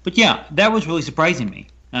 But yeah, that was really surprising me.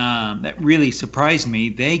 That really surprised me.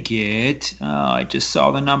 They get, I just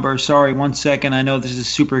saw the number. Sorry, 1 second. I know this is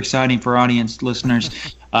super exciting for audience listeners.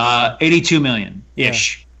 $82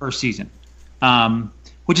 million-ish per season,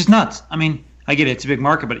 which is nuts. I mean, I get it. It's a big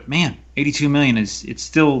market, but man, $82 million it's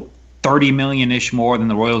still $30 million-ish more than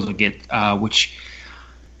the Royals will get, which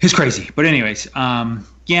is crazy. But anyways,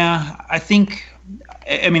 yeah, I think,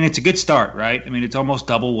 it's a good start, right? It's almost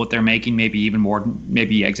double what they're making, maybe even more,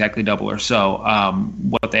 maybe exactly double or so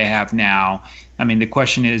what they have now. The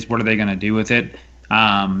question is, what are they going to do with it?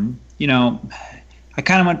 I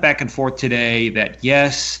kind of went back and forth today that,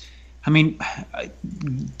 yes,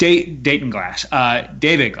 David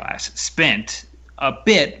Glass spent a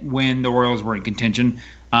bit when the Royals were in contention.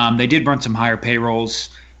 They did run some higher payrolls,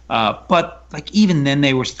 but even then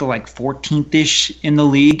they were still 14th-ish in the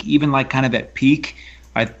league, even kind of at peak.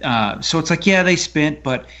 So it's yeah, they spent,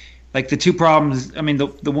 but the two problems.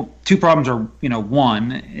 The two problems are,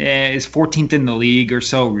 one is 14th in the league or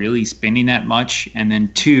so, really spending that much, and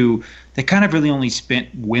then two, they kind of really only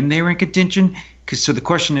spent when they were in contention. So the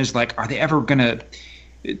question is are they ever gonna?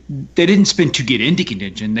 They didn't spend to get into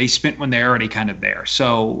contention. They spent when they're already kind of there.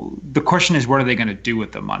 So the question is, what are they going to do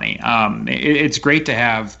with the money? It's great to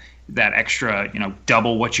have that extra,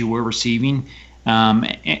 double what you were receiving.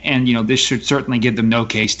 And this should certainly give them no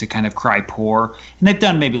case to kind of cry poor. And they've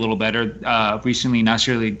done maybe a little better recently, not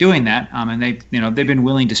necessarily doing that. And they've been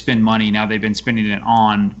willing to spend money. Now they've been spending it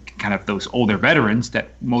on kind of those older veterans that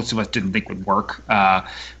most of us didn't think would work.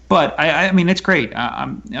 But it's great.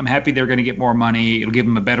 I'm happy they're going to get more money. It'll give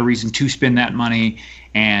them a better reason to spend that money.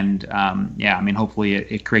 And hopefully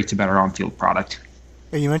it creates a better on-field product.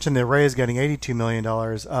 Yeah, you mentioned the Rays getting $82 million.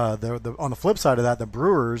 On the flip side of that, the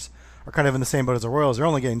Brewers are kind of in the same boat as the Royals. They're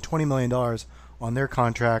only getting $20 million on their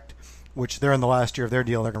contract, which they're in the last year of their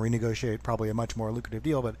deal. They're going to renegotiate probably a much more lucrative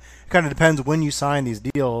deal. But it kind of depends when you sign these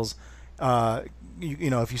deals.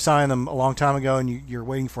 If you sign them a long time ago and you're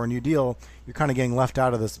waiting for a new deal, you're kind of getting left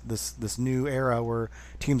out of this new era where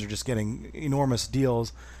teams are just getting enormous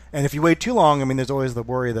deals. And if you wait too long, there's always the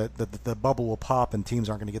worry that the bubble will pop and teams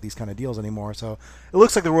aren't going to get these kind of deals anymore. So it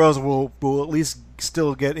looks like the Royals will at least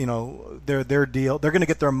still get their deal. They're going to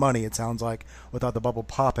get their money, it sounds like, without the bubble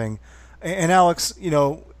popping. And Alex,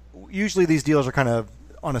 usually these deals are kind of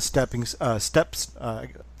on a steps.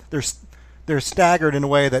 They're staggered in a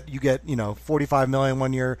way that you get, $45 million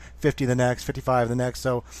one year, $50 the next, $55 the next.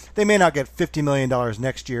 So they may not get $50 million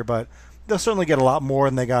next year, but they'll certainly get a lot more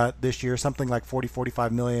than they got this year, something like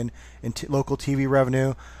 $45 million in local TV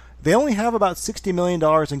revenue. They only have about $60 million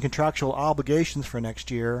in contractual obligations for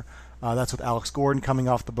next year. That's with Alex Gordon coming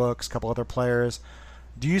off the books, a couple other players.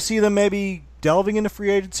 Do you see them maybe delving into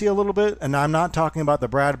free agency a little bit? And I'm not talking about the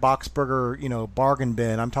Brad Boxberger, bargain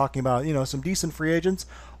bin. I'm talking about, some decent free agents.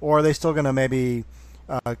 Or are they still going to maybe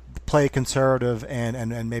play conservative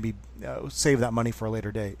and maybe save that money for a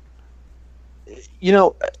later date?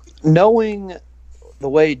 Knowing the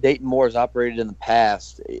way Dayton Moore has operated in the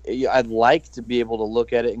past, I'd like to be able to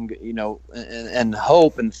look at it and and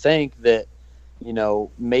hope and think that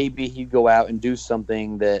maybe he'd go out and do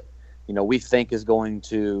something that we think is going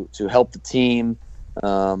to help the team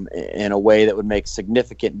in a way that would make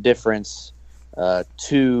significant difference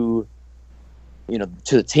to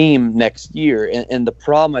the team next year. And the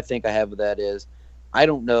problem I think I have with that is I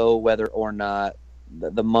don't know whether or not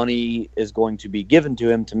the money is going to be given to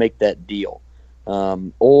him to make that deal.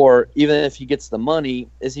 Or even if he gets the money,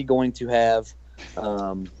 is he going to have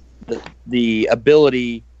the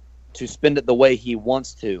ability to spend it the way he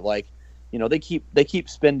wants to? Like, they keep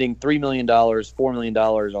spending $3 million, $4 million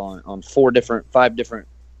on five different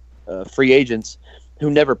free agents who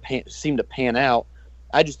never seem to pan out.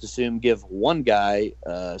 I just assume give one guy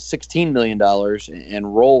 $16 million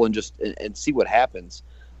and roll and see what happens.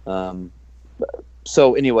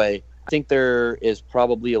 So anyway, I think there is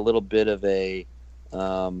probably a little bit of a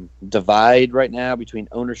divide right now between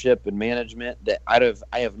ownership and management that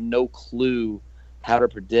I have no clue how to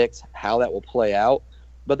predict how that will play out.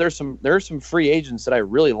 But there are some free agents that I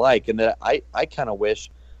really like, and that I kind of wish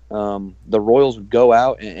the Royals would go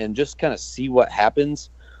out and just kind of see what happens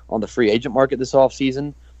on the free agent market this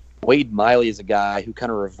offseason. Wade Miley is a guy who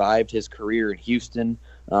kind of revived his career in Houston.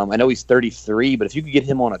 I know he's 33, but if you could get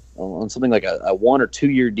him on something like a 1 or 2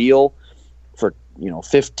 year deal for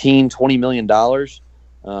 $15-20 million,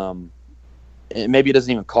 and maybe it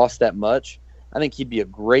doesn't even cost that much, I think he'd be a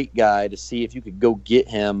great guy to see if you could go get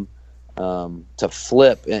him to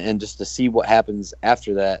flip and just to see what happens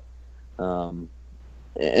after that.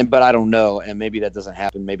 But I don't know, and maybe that doesn't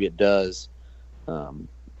happen. Maybe it does.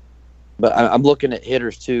 But I'm looking at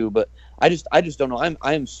hitters too. But I just don't know.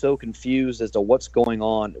 I am so confused as to what's going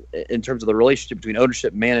on in terms of the relationship between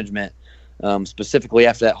ownership and management, specifically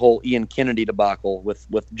after that whole Ian Kennedy debacle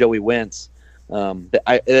with Joey Wentz.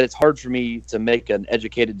 That it's hard for me to make an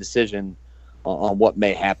educated decision on what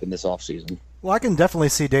may happen this offseason. Well, I can definitely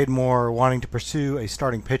see Dayton Moore wanting to pursue a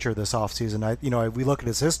starting pitcher this offseason. We look at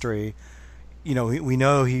his history. We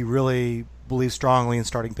know he really believes strongly in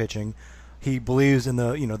starting pitching. He believes in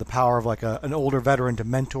the power of like an older veteran to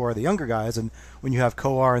mentor the younger guys. And when you have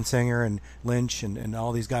Kowar and Singer and Lynch and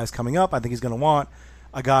all these guys coming up, I think he's going to want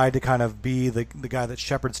a guy to kind of be the guy that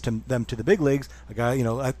shepherds them to the big leagues. A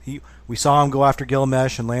guy, we saw him go after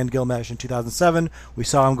Gilgamesh and land Gilgamesh in 2007. We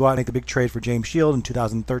saw him go out and make the big trade for James Shield in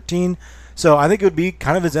 2013. So I think it would be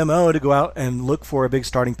kind of his MO to go out and look for a big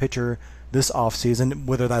starting pitcher this offseason,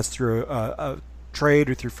 whether that's through a trade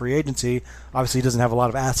or through free agency. Obviously, he doesn't have a lot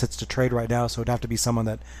of assets to trade right now, so it'd have to be someone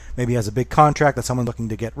that maybe has a big contract that someone's looking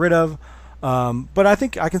to get rid of. But I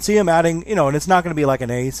think I can see him adding, and it's not going to be like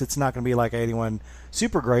an ace. It's not going to be like anyone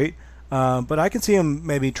super great. But I can see him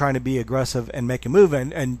maybe trying to be aggressive and make a move.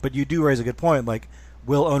 But you do raise a good point. Like,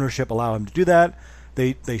 will ownership allow him to do that?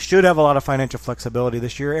 They should have a lot of financial flexibility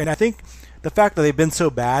this year. And I think the fact that they've been so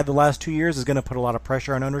bad the last 2 years is going to put a lot of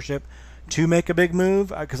pressure on ownership to make a big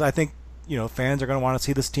move. Because I think, fans are going to want to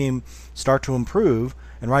see this team start to improve,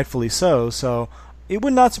 and rightfully so. So it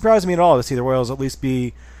would not surprise me at all to see the Royals at least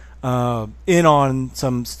be in on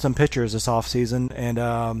some pitchers this offseason,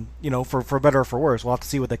 and for better or for worse, we'll have to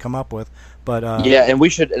see what they come up with. But I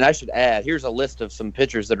should add, here's a list of some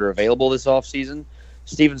pitchers that are available this offseason: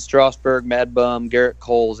 Steven Strasburg, Mad Bum, Garrett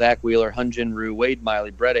Cole, Zach Wheeler, Hyun Jin Ryu, Wade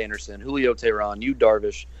Miley, Brett Anderson, Julio Teheran, Yu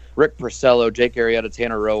Darvish, Rick Porcello, Jake Arrieta,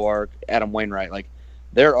 Tanner Roark, Adam Wainwright. Like,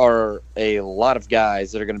 there are a lot of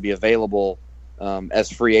guys that are going to be available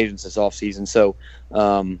as free agents this offseason. So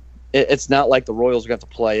it's not like the Royals are going to have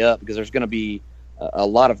to play up, because there's going to be a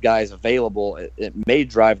lot of guys available. It may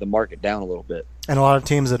drive the market down a little bit. And a lot of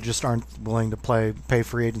teams that just aren't willing to pay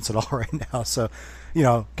free agents at all right now. So,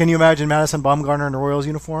 can you imagine Madison Bumgarner in a Royals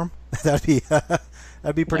uniform? that'd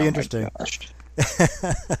be pretty interesting.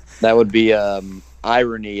 That would be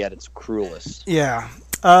irony at its cruelest. Yeah.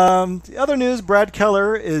 The other news, Brad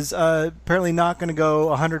Keller is apparently not going to go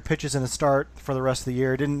 100 pitches in a start for the rest of the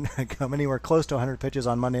year. Didn't come anywhere close to 100 pitches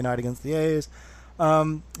on Monday night against the A's.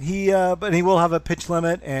 But he will have a pitch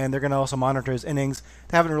limit, and they're going to also monitor his innings.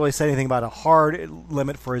 They haven't really said anything about a hard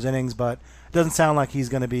limit for his innings, but it doesn't sound like he's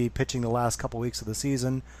going to be pitching the last couple weeks of the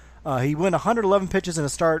season. He went 111 pitches in a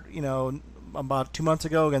start, about 2 months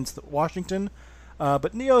ago against Washington.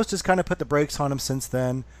 But Neo's just kind of put the brakes on him since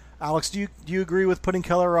then. Alex, do you agree with putting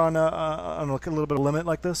Keller on a little bit of limit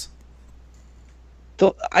like this?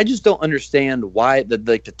 I just don't understand why the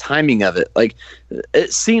timing of it. Like,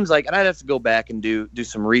 it seems like, and I'd have to go back and do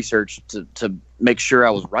some research to make sure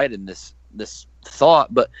I was right in this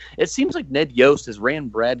thought, but it seems like Ned Yost has ran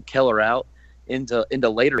Brad Keller out into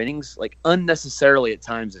later innings, like, unnecessarily at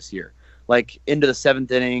times this year. like into the 7th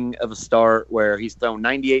inning of a start where he's thrown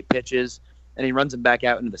 98 pitches and he runs him back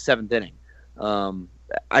out into the 7th inning.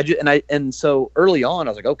 So early on, I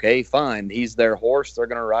was like, okay, fine. He's their horse. They're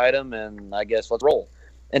going to ride him, and I guess let's roll.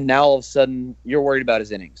 And now all of a sudden, you're worried about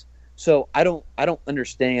his innings. So I don't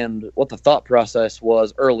understand what the thought process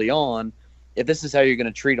was early on if this is how you're going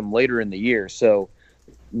to treat him later in the year. So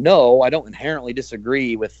no, I don't inherently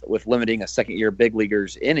disagree with limiting a second-year big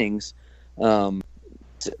leaguer's innings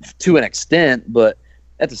to an extent, but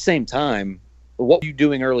at the same time, what were you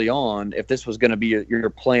doing early on if this was going to be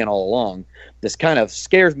your plan all along? This kind of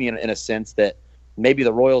scares me in a sense that maybe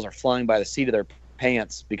the Royals are flying by the seat of their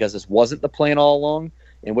pants because this wasn't the plan all along,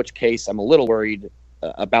 in which case I'm a little worried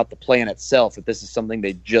about the plan itself if this is something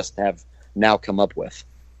they just have now come up with.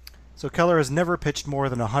 So Keller has never pitched more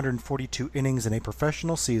than 142 innings in a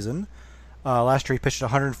professional season. Last year he pitched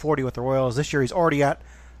 140 with the Royals. This year he's already at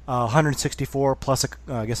 164 plus,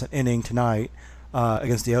 I guess, an inning tonight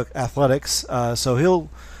against the Athletics. So he'll,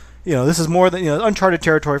 this is more than uncharted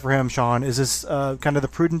territory for him. Sean, is this kind of the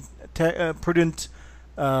prudent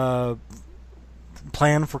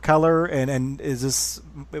plan for Keller? And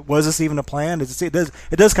was this even a plan?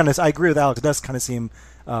 It does kind of. I agree with Alex. It does kind of seem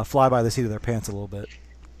fly by the seat of their pants a little bit.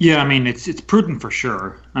 Yeah, I mean, it's prudent for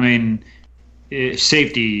sure. I mean,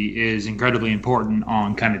 safety is incredibly important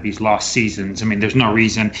on kind of these lost seasons. I mean, there's no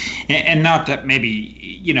reason, and not that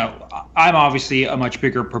maybe, I'm obviously a much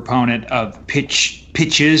bigger proponent of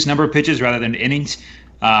number of pitches rather than innings,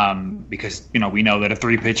 because, we know that a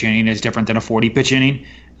 3-pitch inning is different than a 40-pitch inning,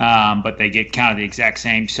 but they get counted the exact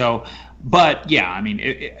same. So, but yeah, I mean,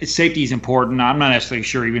 safety is important. I'm not necessarily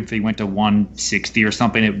sure even if he went to 160 or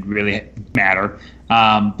something, it would really matter.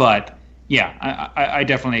 But yeah, I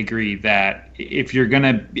definitely agree that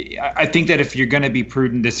I think that if you're going to be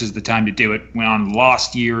prudent, this is the time to do it. When on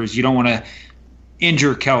lost years, you don't want to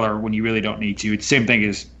injure Keller when you really don't need to. It's the same thing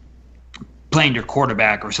as playing your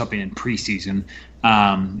quarterback or something in preseason.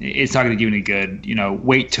 It's not going to do any good.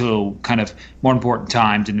 Wait till kind of more important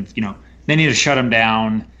times, and if they need to shut him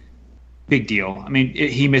down. Big deal. I mean,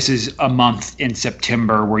 he misses a month in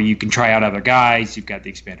September where you can try out other guys. You've got the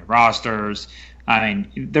expanded rosters. I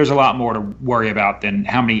mean, there's a lot more to worry about than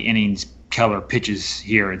how many innings Keller pitches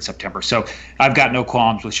here in September. So I've got no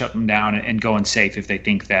qualms with shutting him down and going safe if they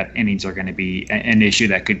think that innings are going to be an issue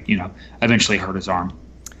that could, eventually hurt his arm.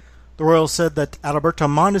 The Royals said that Adalberto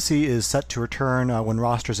Mondesi is set to return when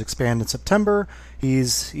rosters expand in September.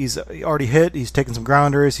 He's already hit. He's taken some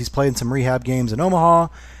grounders. He's played in some rehab games in Omaha.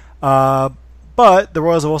 But the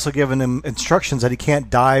Royals have also given him instructions that he can't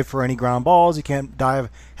dive for any ground balls. He can't dive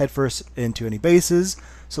headfirst into any bases.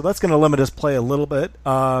 So that's going to limit his play a little bit.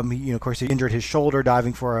 Of course, he injured his shoulder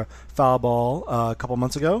diving for a foul ball a couple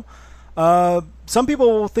months ago. Some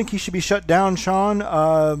people think he should be shut down, Sean,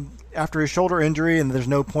 after his shoulder injury, and there's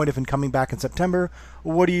no point of him coming back in September.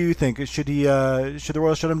 What do you think? Should the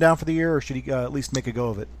Royals shut him down for the year, or should he at least make a go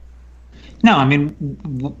of it? No, I mean,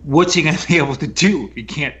 what's he going to be able to do? He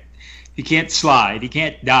can't slide. He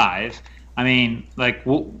can't dive. I mean, like,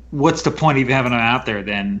 what's the point of even having him out there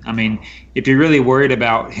then? I mean, if you're really worried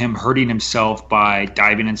about him hurting himself by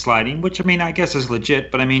diving and sliding, which, I mean, I guess is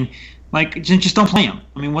legit, but I mean, like, just don't play him.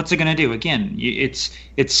 I mean, what's it going to do? Again, it's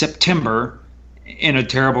September in a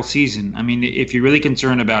terrible season. I mean, if you're really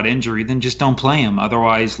concerned about injury, then just don't play him.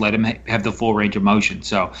 Otherwise, let him have the full range of motion.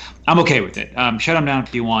 So I'm okay with it. Shut him down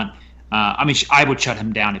if you want. I would shut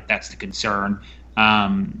him down if that's the concern.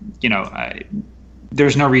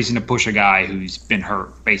 There's no reason to push a guy who's been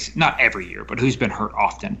hurt, not every year, but who's been hurt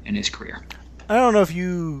often in his career. I don't know if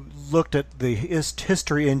you looked at the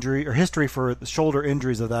history for the shoulder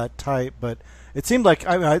injuries of that type, but it seemed like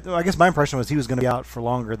I guess my impression was he was going to be out for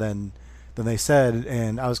longer than they said,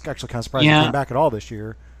 and I was actually kind of surprised he came back at all this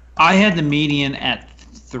year. I had the median at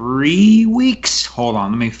 3 weeks. Hold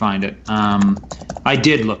on, let me find it. I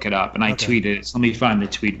did look it up, and I tweeted it. So let me find the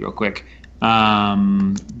tweet real quick.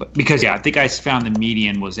 Because I think I found the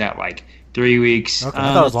median was at like 3 weeks. Okay,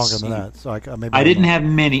 I thought it was longer than that. So maybe I didn't have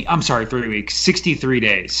many. I'm sorry, 3 weeks. 63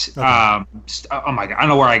 days. Okay. Oh my God, I don't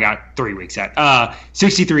know where I got 3 weeks at.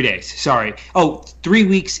 63 days. Sorry. 3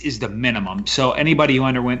 weeks is the minimum. So anybody who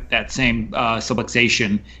underwent that same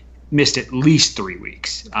subluxation missed at least 3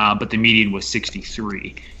 weeks. But the median was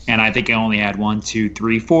 63. And I think I only had 1, 2,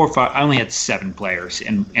 3, 4, 5. I only had 7 players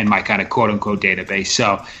in my kind of quote unquote database.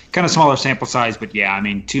 So kind of smaller sample size, but yeah, I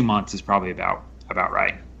mean, 2 months is probably about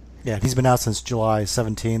right. Yeah, he's been out since July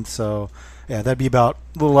 17th. So yeah, that'd be about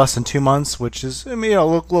a little less than 2 months, which is a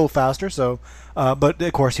little faster. So, but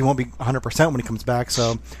of course he won't be 100% when he comes back.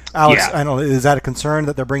 So Alex, I don't know, is that a concern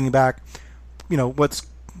that they're bringing back? What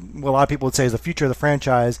a lot of people would say is the future of the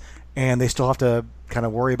franchise, and they still have to kind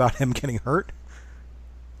of worry about him getting hurt?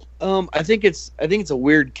 I think it's a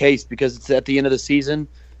weird case because it's at the end of the season,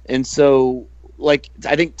 and so I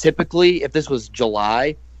think typically if this was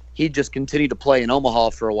July, he'd just continue to play in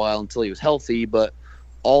Omaha for a while until he was healthy. But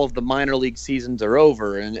all of the minor league seasons are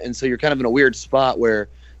over, and so you're kind of in a weird spot where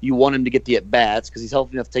you want him to get the at bats because he's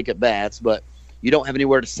healthy enough to take at bats, but you don't have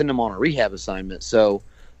anywhere to send him on a rehab assignment. So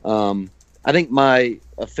I think my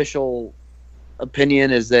official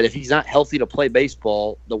opinion is that if he's not healthy to play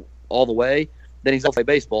baseball all the way, then he's healthy to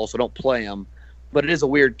play baseball, so don't play him. But it is a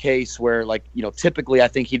weird case where, typically I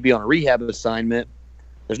think he'd be on a rehab assignment.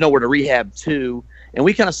 There's nowhere to rehab to. And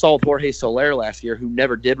we kind of saw Jorge Soler last year, who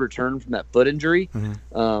never did return from that foot injury.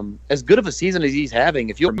 Mm-hmm. As good of a season as he's having,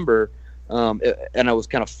 if you remember, and it was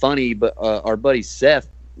kind of funny, but our buddy Seth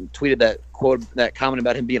tweeted that comment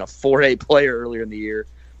about him being a 4A player earlier in the year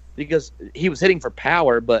because he was hitting for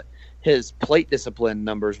power, but his plate discipline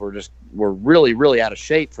numbers were really, really out of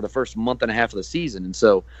shape for the first month and a half of the season. And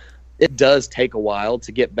so it does take a while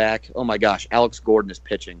to get back. Oh my gosh, Alex Gordon is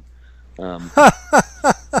pitching.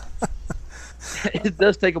 It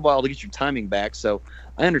does take a while to get your timing back. So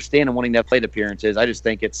I understand him wanting to have plate appearances. I just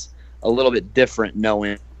think it's a little bit different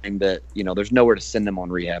knowing that, there's nowhere to send him on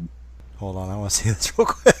rehab. Hold on, I want to see this real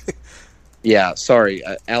quick. Yeah, sorry.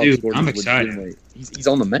 Alex Gordon. I'm excited. He's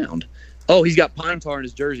on the mound. Oh, he's got pine tar in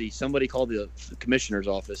his jersey. Somebody called the commissioner's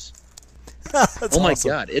office. That's my awesome.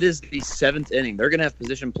 God. It is the 7th inning. They're going to have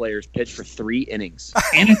position players pitch for 3 innings.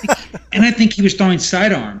 And I think he was throwing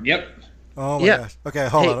sidearm. Yep. Oh, my gosh. Okay,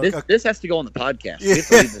 hold on. This has to go on the podcast. We have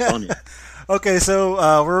to leave this on here. Okay,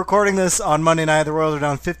 so we're recording this on Monday night. The Royals are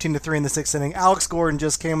down 15-3 in the 6th inning. Alex Gordon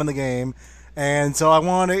just came in the game. And so I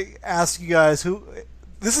want to ask you guys who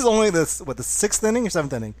 – this is only the 6th inning or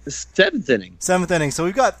 7th inning? The 7th inning. 7th inning. So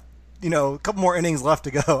we've got – a couple more innings left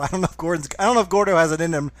to go. I don't know if Gordo has it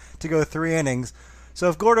in him to go 3 innings. So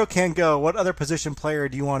if Gordo can't go, what other position player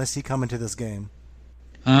do you want to see come into this game?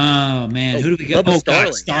 Oh man, who do we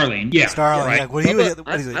get? Starling. Yeah, Starling. Right. Yeah. Well,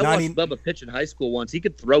 I watched Bubba pitch in high school once. He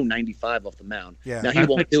could throw 95 off the mound. Yeah. Now he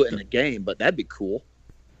won't do it in the game, but that'd be cool.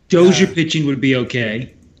 Dozier pitching would be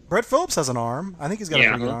okay. Brett Phillips has an arm. I think he's got a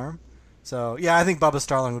pretty good arm. So yeah, I think Bubba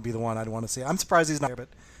Starling would be the one I'd want to see. I'm surprised he's not here, but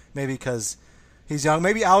maybe because he's young.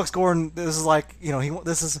 Maybe Alex Gordon. This is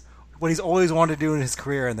this is what he's always wanted to do in his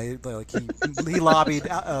career, and he lobbied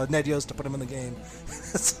Ned Yost to put him in the game.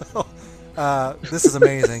 So this is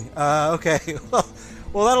amazing. Okay,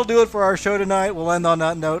 well that'll do it for our show tonight. We'll end on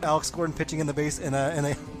that note. Alex Gordon pitching in the base in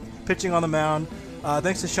a pitching on the mound.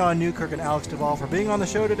 Thanks to Sean Newkirk and Alex Duvall for being on the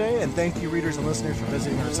show today, and thank you readers and listeners for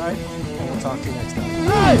visiting our site. And we'll talk to you next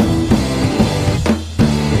time.